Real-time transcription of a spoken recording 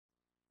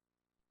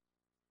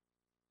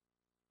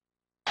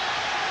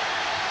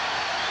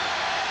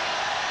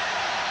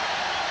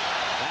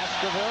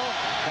Baskerville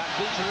got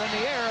Beecher in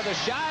the air. The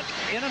shot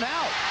in and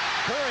out.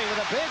 Curry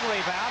with a big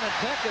rebound, and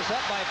Tech is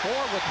up by 4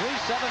 with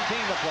 3:17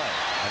 to play.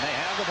 And they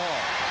have the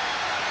ball.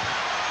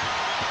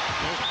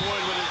 There's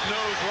Boyd with his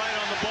nose right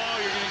on the ball.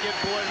 You're going to get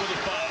Boyd with a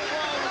foul.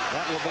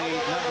 That will be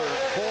number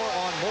 4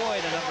 on Boyd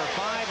and number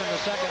 5 in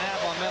the second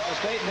half on Memphis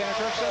State. And Tanner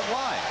Turk says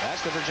why.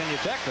 That's the Virginia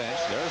Tech bench.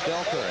 There's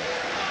Dell Curry.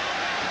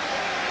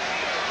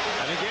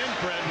 And again,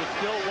 Fred, with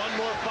still one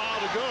more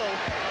foul to go,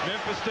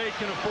 Memphis State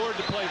can afford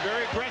to play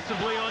very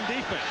aggressively on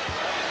defense.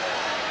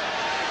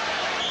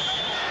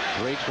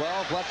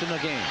 3:12 left in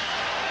the game.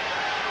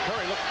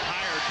 Curry looks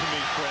tired to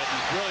me, Fred.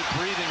 He's really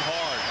breathing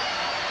hard.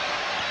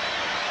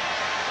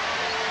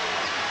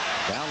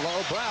 Down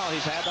low, Brow.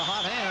 He's had the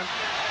hot hand.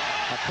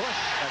 A push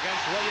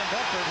against William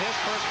Bedford, his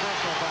first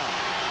personal foul.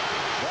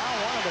 Brow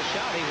wanted a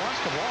shot. He wants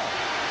the ball.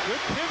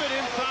 Good pivot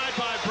inside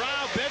by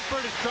Brow.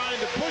 Bedford is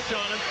trying to push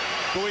on him,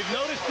 but we've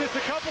noticed this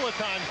a couple of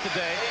times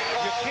today.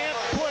 You can't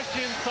push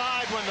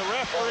inside when the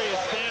referee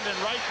is standing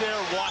right there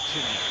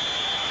watching you.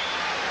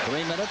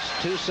 3 minutes,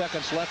 2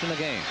 seconds left in the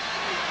game.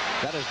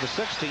 That is the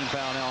 16th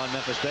foul now on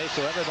Memphis State,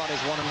 so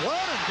everybody's 1-1.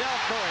 And Dell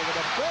Curry with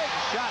a big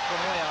shot from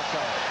way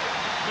outside.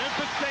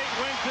 Memphis State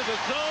went to the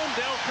zone.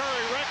 Dell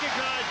Curry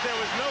recognized there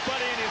was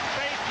nobody in his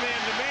face,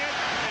 man-to-man,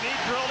 and he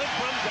drilled it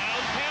from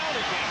downtown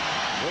again.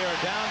 We are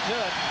down to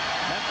it.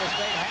 Memphis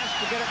State has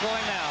to get it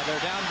going now.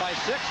 They're down by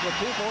 6 with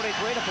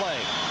 2:43 to play.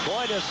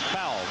 Boyd is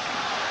fouled.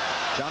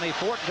 Johnny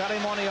Fort got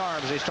him on the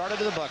arms. He started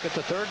to the bucket.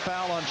 The third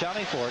foul on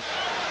Johnny Fort.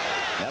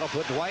 That'll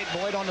put Dwight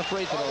Boyd on the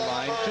free throw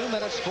line. 2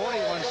 minutes,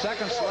 41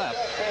 seconds left.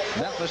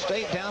 Memphis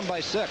State down by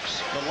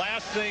 6. The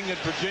last thing that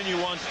Virginia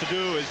wants to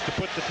do is to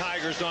put the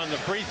Tigers on the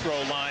free throw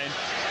line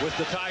with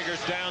the Tigers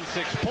down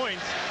 6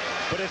 points.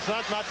 But it's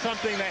not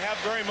something they have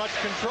very much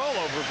control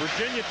over.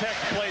 Virginia Tech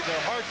played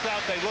their hearts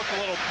out. They look a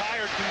little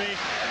tired to me.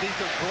 These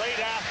are great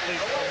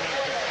athletes for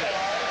Memphis State.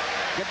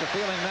 Get the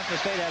feeling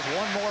Memphis State has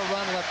one more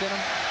run left in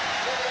them.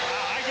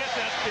 I get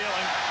that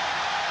feeling.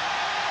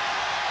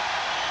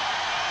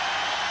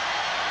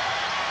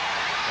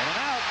 In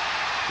and out.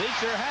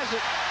 Beecher has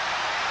it.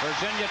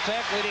 Virginia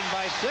Tech leading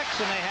by 6,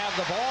 and they have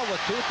the ball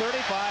with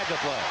 2:35 to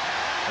play.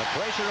 The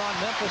pressure on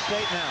Memphis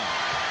State now.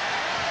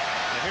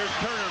 And here's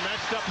Turner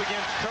matched up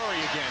against Curry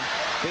again.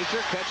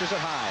 Beecher catches it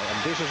high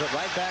and dishes it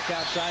right back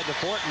outside to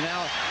Fort, and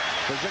now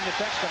Virginia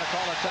Tech's going to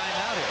call a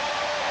timeout here.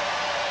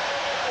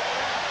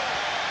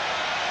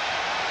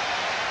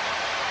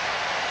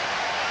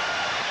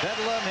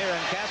 Bedlam here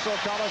in Cassell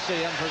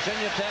Coliseum.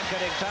 Virginia Tech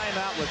getting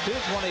timeout with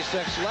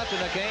 2:26 left in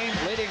the game,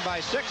 leading by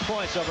 6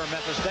 points over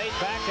Memphis State.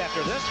 Back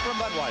after this from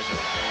Budweiser.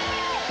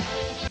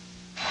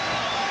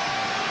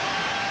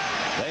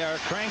 They are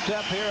cranked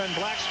up here in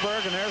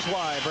Blacksburg, and there's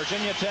why.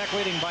 Virginia Tech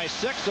leading by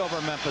 6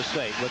 over Memphis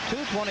State. With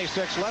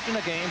 2:26 left in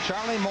the game,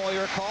 Charlie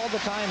Moyer called the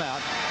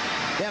timeout.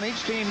 And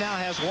each team now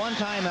has one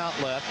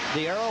timeout left.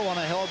 The arrow on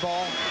a held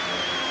ball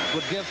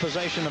would give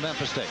possession to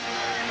Memphis State.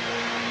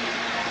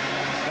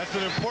 That's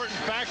an important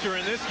factor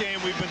in this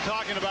game. We've been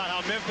talking about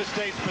how Memphis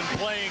State's been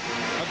playing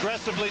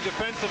aggressively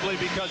defensively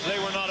because they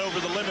were not over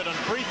the limit on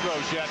free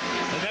throws yet.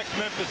 The next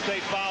Memphis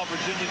State foul,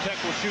 Virginia Tech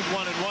will shoot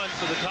 1-1,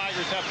 so the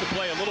Tigers have to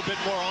play a little bit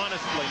more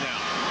honestly now.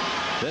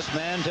 This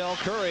man, Dell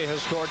Curry,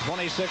 has scored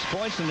 26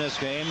 points in this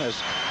game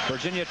as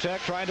Virginia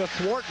Tech tried to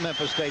thwart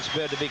Memphis State's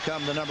bid to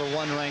become the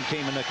 #1 ranked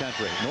team in the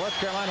country. North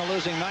Carolina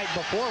losing night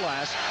before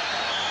last.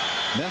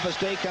 Memphis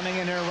State coming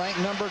in here ranked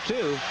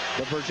 #2,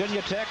 but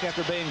Virginia Tech,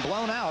 after being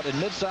blown out in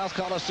Mid-South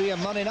Coliseum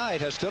Monday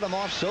night, has stood them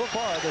off so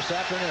far this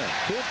afternoon.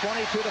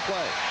 2:22 to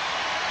play.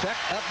 Tech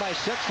up by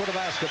 6 with the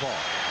basketball.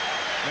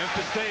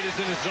 Memphis State is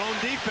in his zone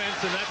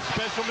defense, and that's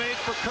special made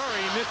for Curry.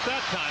 He missed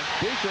that time.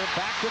 Beecher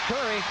back to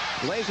Curry,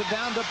 lays it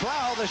down to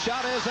Brow. The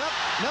shot is up,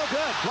 no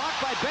good. Blocked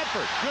by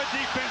Bedford. Good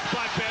defense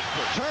by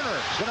Bedford. Turner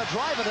is going to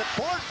drive it at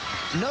Fort,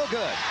 no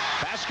good.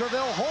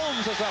 Baskerville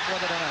Holmes is up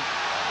with it, and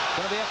it's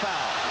going to be a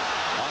foul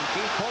on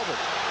Keith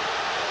Colbert.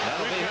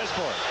 That'll be his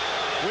fourth.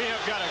 We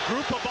have got a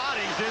group of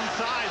bodies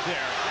inside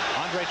there.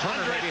 Andre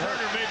Turner may be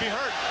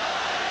hurt.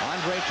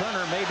 Andre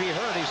Turner may be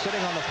hurt. He's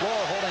sitting on the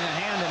floor holding a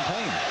hand in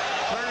pain.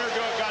 Turner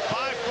got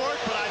by Fort,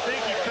 but I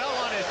think he fell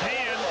on his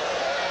hand.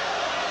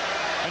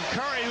 And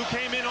Curry, who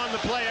came in on the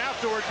play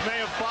afterwards, may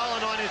have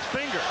fallen on his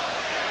finger.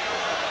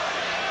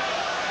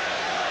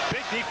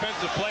 Big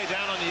defensive play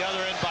down on the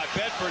other end by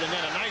Bedford, and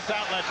then a nice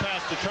outlet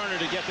pass to Turner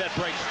to get that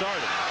break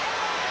started.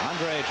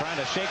 Andre trying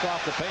to shake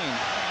off the pain.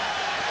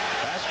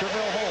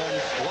 Baskerville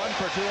Holmes, 1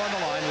 for 2 on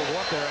the line, will go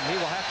up there, and he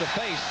will have to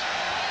face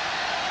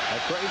a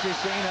crazy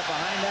scene up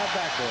behind that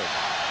backboard.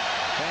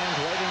 Fans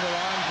waving their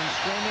arms and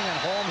screaming, and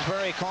Holmes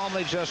very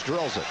calmly just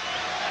drills it.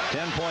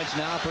 10 points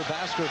now for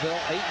Baskerville,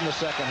 8 in the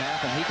second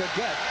half, and he could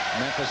get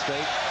Memphis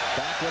State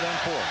back within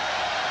 4.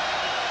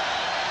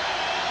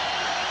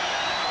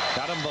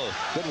 Got them both.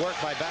 Good work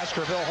by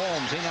Baskerville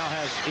Holmes. He now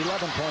has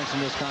 11 points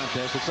in this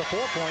contest. It's a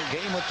 4-point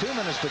game with 2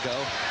 minutes to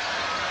go.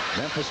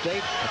 Memphis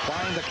State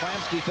applying the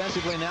clamps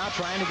defensively now,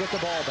 trying to get the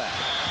ball back.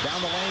 Down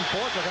the lane,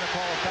 Fort. They're going to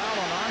call a foul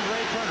on Andre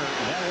Turner,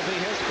 and that will be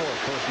his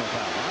 4th personal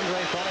foul.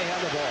 Andre thought he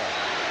had the ball.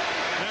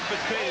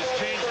 Memphis State has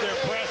changed their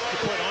press to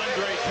put Andre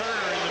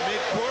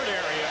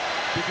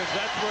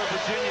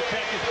Virginia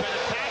Tech has been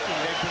attacking.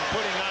 They've been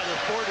putting either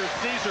Ford or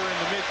Caesar in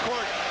the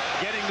midcourt,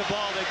 getting the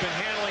ball. They've been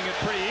handling it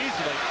pretty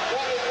easily.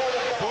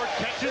 Ford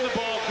catching the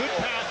ball. Good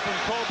pass from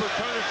Colbert.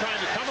 Turner trying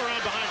to come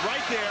around behind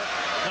right there.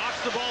 Knocks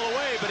the ball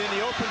away, but in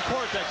the open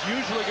court, that's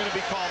usually going to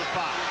be called a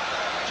foul.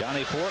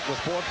 Johnny Fort with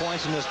 4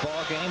 points in this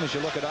ball game. As you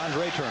look at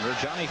Andre Turner,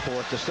 Johnny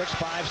Fort, the 6'5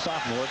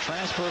 sophomore,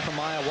 transfer from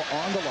Iowa,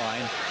 on the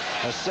line.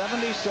 A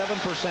 77%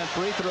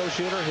 free throw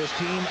shooter. His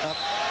team up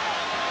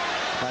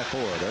by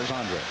 4. There's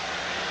Andre.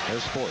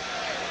 There's Fort.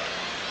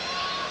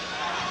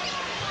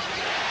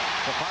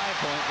 The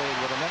 5-point lead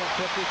with a minute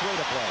 53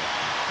 to play.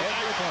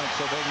 Every point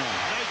so big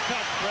now. Nice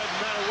touch, Fred. No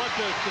matter what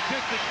the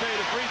statistics say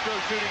the free throw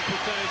shooting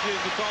percentage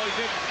is, it's always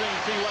interesting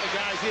to see what a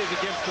guy's is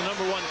against the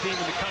 #1 team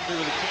in the country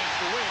with a chance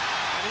to win.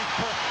 And he's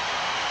perfect.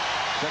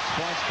 6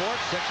 points Fort,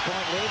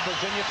 6-point lead,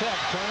 Virginia Tech.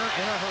 Turner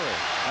in a hurry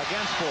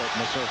against Fort in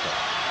the circle.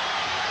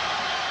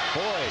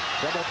 Boyd,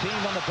 double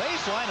teamed on the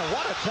baseline, and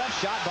what a tough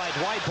shot by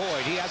Dwight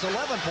Boyd. He has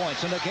 11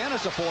 points, and again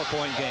it's a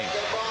 4-point game.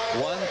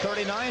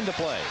 1:39 to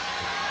play.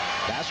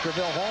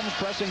 Baskerville Holmes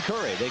pressing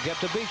Curry. They get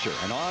to Beecher,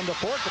 and on to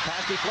Fort. The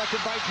pass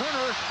deflected by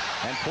Turner,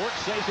 and Fort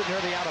saves it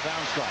near the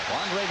out-of-bounds stripe.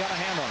 Andre got a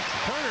hand on it.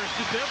 Turner's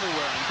just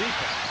everywhere on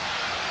defense.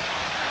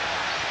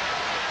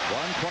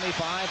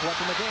 1:25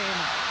 left in the game,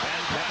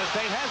 and Memphis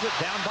State has it,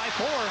 down by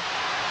 4.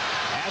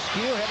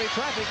 Askew, heavy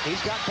traffic.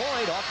 He's got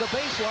Boyd off the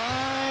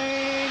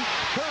baseline.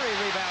 Curry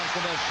rebounds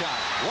the missed shot.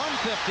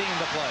 1:15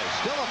 to play.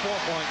 Still a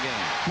 4-point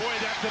game. Boy,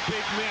 that's a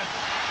big miss.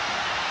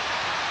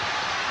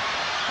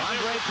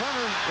 Andre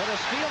Turner with a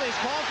steal. He's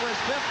called for his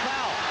 5th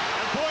foul.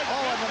 And boy,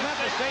 and the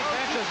Memphis State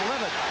bench is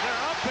livid.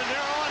 They're up and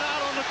they're on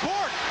out on the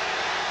court.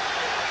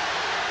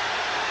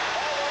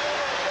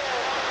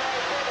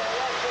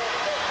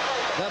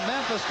 The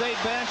Memphis State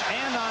bench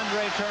and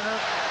Andre Turner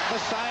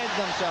beside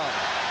themselves.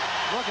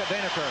 Look at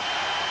Dana Kirk.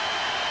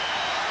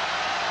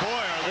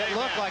 Boy, are they It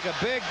looked like a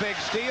big, big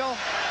steal,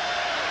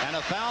 and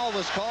a foul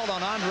was called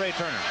on Andre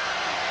Turner.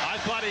 I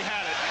thought he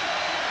had it.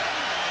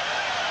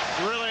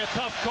 Really a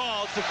tough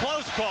call. It's a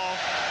close call.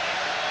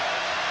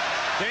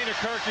 Dana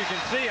Kirk, you can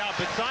see how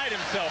beside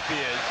himself he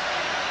is.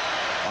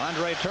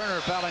 Andre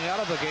Turner fouling out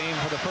of the game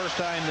for the first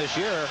time this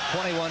year.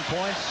 21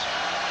 points.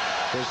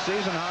 His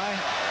season high.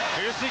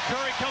 Here you see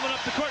Curry coming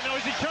up the court. Now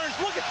as he turns,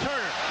 look at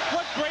Turner.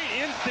 What great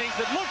instincts.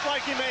 It looked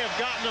like he may have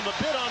gotten him a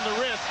bit on the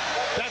wrist.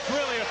 That's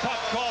really a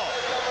tough call.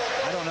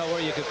 I don't know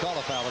where you could call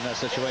a foul in that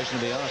situation,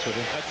 to be honest with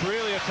you. That's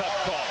really a tough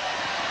call.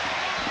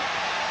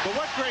 But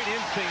what great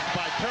instincts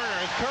by Turner.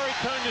 As Curry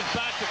turned his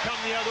back to come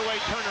the other way,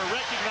 Turner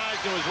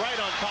recognized and was right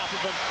on top of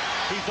him.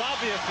 He's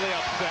obviously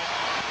upset.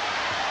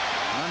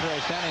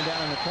 Andre standing down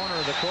in the corner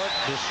of the court,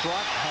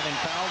 distraught, having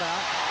fouled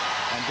out.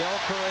 And Dell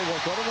Curry will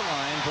go to the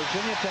line.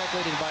 Virginia Tech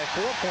leading by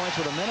 4 points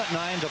with a minute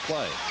 9 to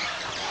play.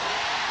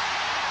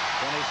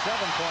 27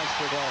 points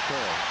for Dell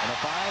Curry and a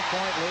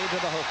 5-point lead to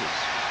the Hokies.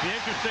 Be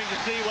interesting to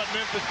see what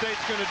Memphis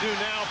State's going to do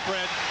now,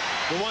 Fred.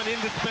 The one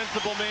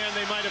indispensable man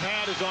they might have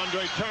had is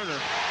Andre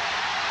Turner.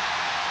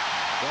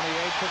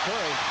 28 for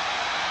Curry.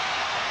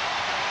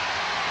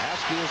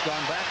 Askew has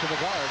gone back to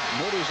the guard.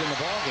 Moody's in the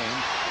ball game.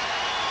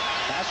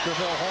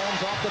 Baskerville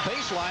Holmes off the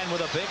baseline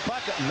with a big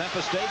bucket.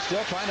 Memphis State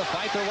still trying to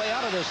fight their way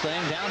out of this thing.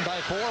 Down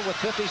by 4 with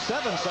 57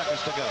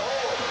 seconds to go.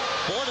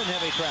 Ford in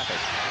heavy traffic.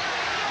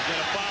 You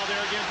get a foul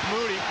there against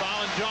Moody,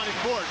 fouling Johnny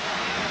Ford.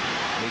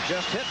 He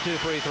just hit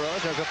 2 free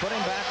throws. They're going to put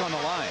him back on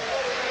the line.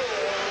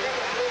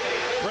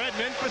 Fred,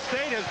 Memphis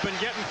State has been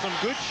getting some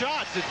good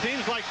shots. It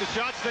seems like the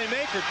shots they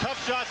make are tough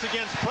shots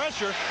against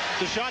pressure.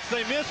 The shots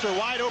they miss are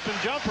wide open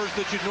jumpers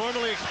that you'd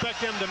normally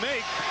expect them to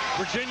make.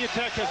 Virginia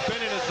Tech has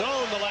been in a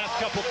zone the last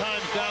couple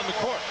times down the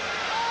court.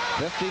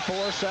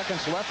 54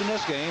 seconds left in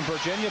this game.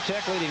 Virginia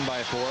Tech leading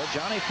by 4.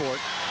 Johnny Fort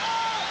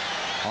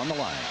on the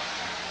line.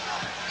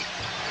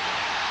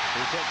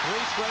 He's hit 3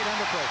 straight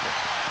under pressure.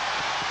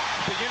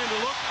 Beginning to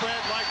look, Fred,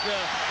 like the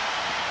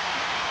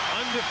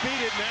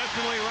undefeated,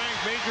 nationally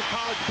ranked major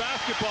college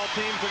basketball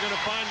teams are going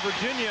to find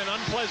Virginia an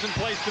unpleasant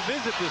place to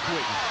visit this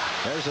week.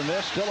 There's a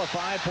miss, still a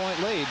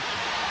 5-point lead.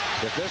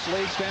 If this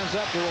lead stands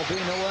up, there will be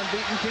no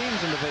unbeaten teams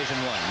in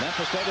Division I.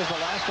 Memphis State is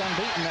the last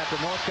unbeaten after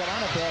North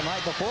Carolina fell the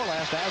night before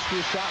last.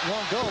 Askew's shot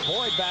won't go.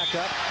 Boyd back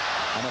up,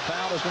 and a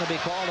foul is going to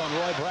be called on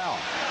Roy Brow.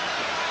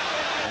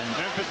 And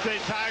Memphis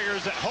State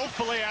Tigers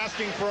hopefully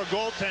asking for a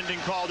goaltending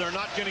call. They're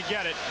not going to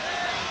get it.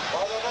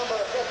 By the number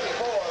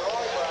 54,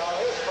 Roy Brow,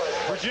 his first.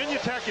 Virginia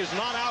Tech is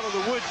not out of the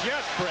woods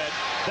yet, Fred.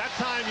 That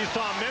time you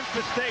saw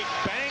Memphis State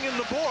banging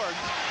the boards.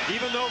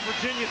 Even though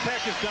Virginia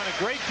Tech has done a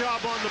great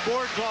job on the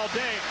boards all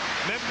day,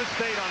 Memphis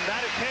State on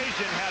that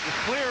occasion had a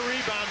clear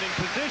rebounding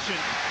position.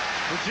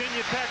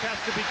 Virginia Tech has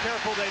to be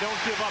careful they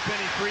don't give up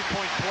any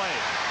three-point play.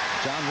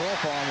 John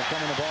Wilfong will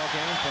come in the ball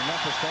game for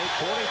Memphis State.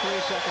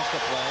 43 seconds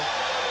to play.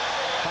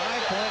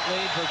 5-point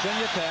lead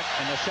Virginia Tech,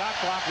 and the shot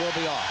clock will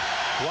be off.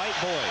 Dwight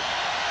Boyd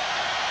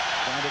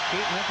trying to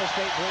keep Memphis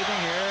State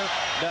breathing here.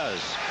 Does.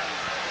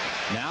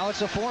 Now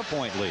it's a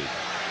 4-point lead.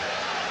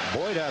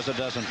 Boyd has a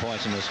dozen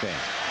points in this game.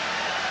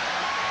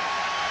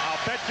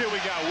 I'll bet you we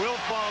got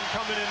Wilfong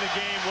coming in the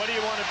game. What do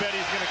you want to bet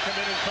he's going to come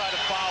in and try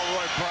to foul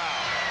Roy Brow?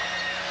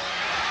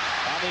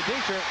 Bobby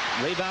Beecher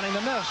rebounding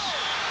the miss.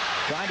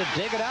 Trying to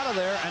dig it out of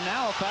there, and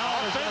now a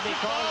foul is going to be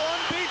called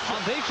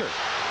on Beecher.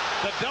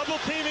 The double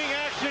teaming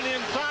action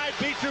inside.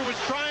 Beecher was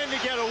trying to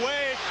get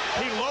away.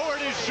 He lowered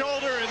his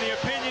shoulder. In the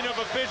opinion of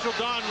official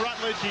Don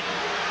Rutledge, he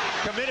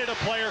committed a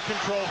player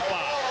control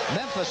foul.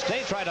 Memphis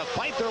State tried to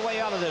fight their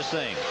way out of this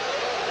thing.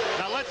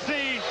 Now let's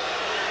see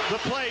the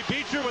play.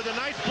 Beecher with a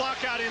nice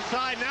block out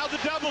inside. Now the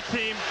double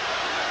team.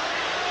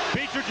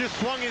 Beecher just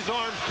swung his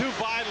arms too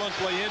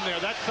violently in there.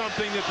 That's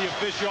something that the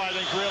official, I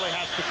think, really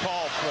has to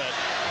call, Fred.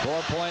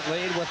 4-point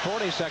lead with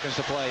 40 seconds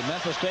to play.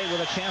 Memphis State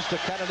with a chance to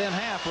cut it in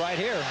half right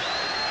here.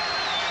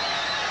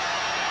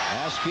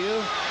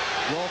 Askew,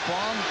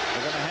 Wilfong,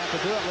 they're going to have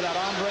to do it without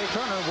Andre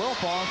Turner.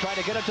 Wilfong tried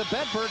to get it to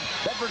Bedford.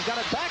 Bedford's got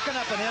it back and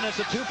up and in. It's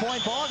a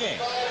 2-point ball game.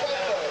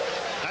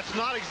 That's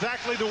not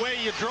exactly the way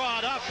you draw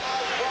it up.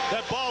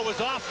 That ball was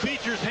off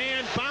Beecher's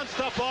hand, bounced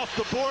up off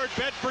the board.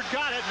 Bedford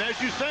got it, and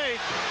as you say,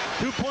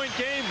 2-point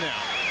game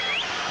now.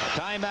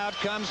 Timeout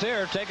comes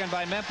here, taken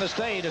by Memphis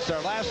State. It's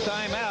their last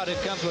timeout.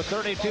 It comes with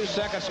 32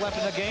 seconds left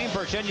in the game.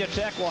 Virginia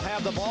Tech will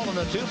have the ball in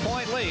a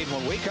 2-point lead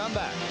when we come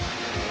back.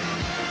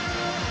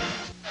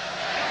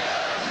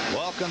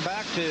 Welcome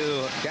back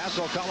to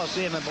Cassell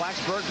Coliseum in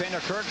Blacksburg. Dana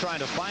Kirk trying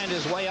to find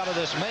his way out of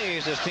this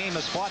maze. His team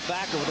has fought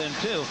back to within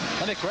 2.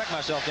 Let me correct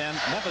myself, Dan.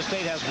 Memphis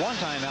State has 1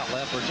 timeout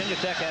left. Virginia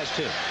Tech has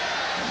 2.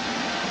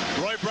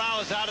 Roy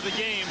Brow is out of the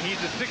game. He's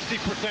a 60%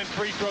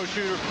 free throw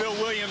shooter. Phil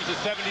Williams, a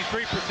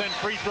 73%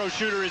 free throw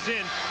shooter, is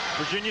in.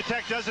 Virginia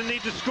Tech doesn't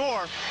need to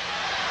score.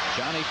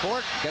 Johnny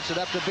Fort gets it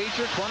up to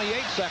Beecher. 28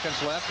 seconds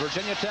left.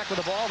 Virginia Tech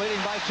with the ball,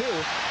 leading by 2.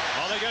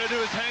 All they got to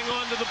do is hang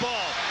on to the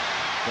ball.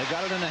 They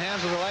got it in the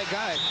hands of the right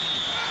guy.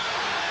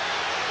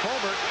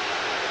 Colbert,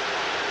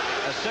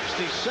 a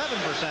 67%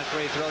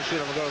 free throw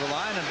shooter, will go to the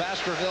line, and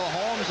Baskerville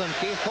Holmes and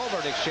Keith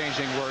Colbert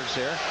exchanging words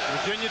here.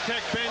 Virginia Tech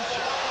bench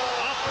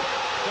up,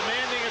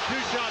 demanding a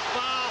 2-shot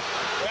foul.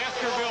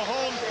 Baskerville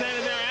Holmes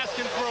standing there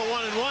asking for a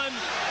 1-and-1.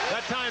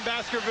 That time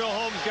Baskerville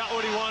Holmes got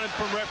what he wanted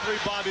from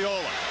referee Babiola.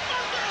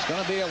 It's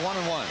going to be a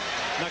 1-and-1.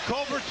 Now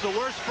Colbert's the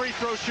worst free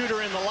throw shooter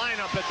in the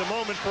lineup at the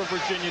moment for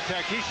Virginia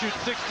Tech. He shoots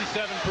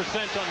 67%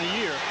 on the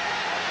year.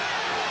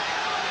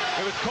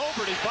 It was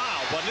Colbert he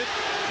fouled, wasn't it?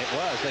 It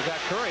was. They got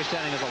Curry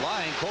standing as a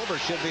line. Colbert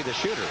should be the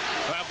shooter.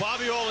 Well,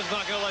 Babiola's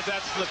not going to let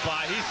that slip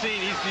by. He's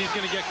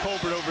going to get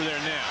Colbert over there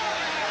now.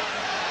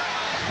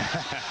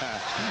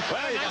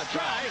 Well, you got to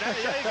try it.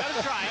 Yeah, you got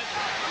to try it.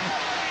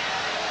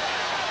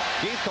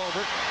 Keith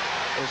Colbert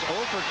is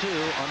 0 for 2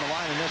 on the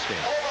line in this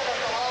game.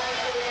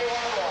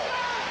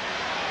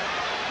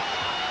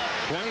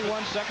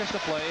 21 seconds to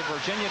play.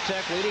 Virginia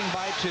Tech leading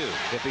by 2.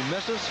 If he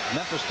misses,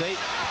 Memphis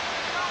State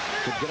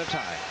could get a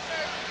tie.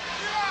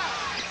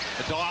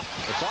 It's off.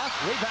 It's off.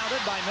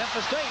 Rebounded by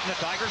Memphis State, and the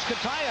Tigers could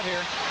tie it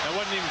here. That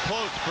wasn't even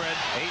close, Fred.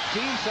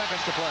 18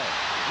 seconds to play.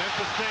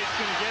 Memphis State's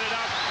going to get it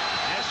up.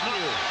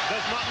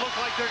 Does not look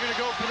like they're going to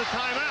go for the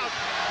timeout.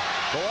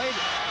 Boyd,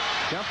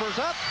 jumpers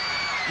up.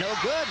 No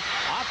good.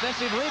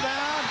 Offensive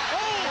rebound. Oh,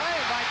 away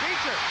by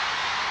Beecher.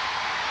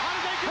 How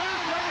did they get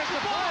 2 seconds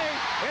to play.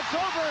 It's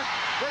over.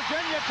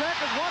 Virginia Tech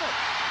has won it.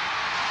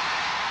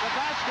 The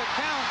basket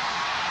counts.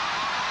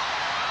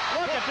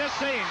 Look at this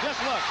scene.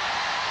 Just look.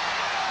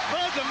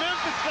 Well, the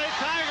Memphis State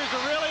Tigers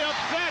are really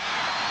upset.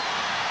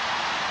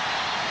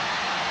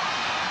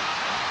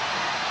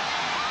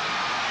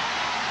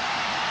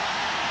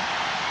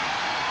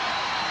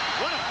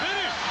 What a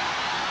finish.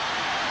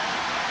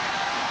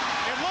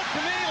 It looked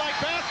to me like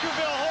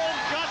Baskerville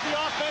Holmes got the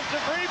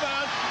offensive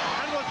rebound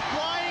and was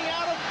flying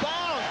out of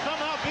bounds.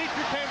 Somehow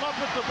Beecher came up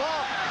with the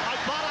ball.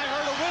 I thought I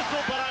heard a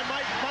whistle, but I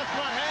must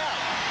not have.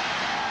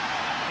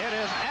 It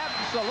is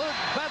absolute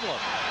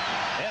bedlam.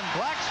 In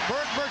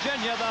Blacksburg,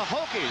 Virginia, the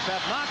Hokies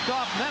have knocked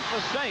off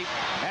Memphis State,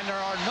 and there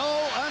are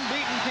no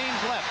unbeaten teams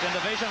left in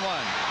Division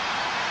I.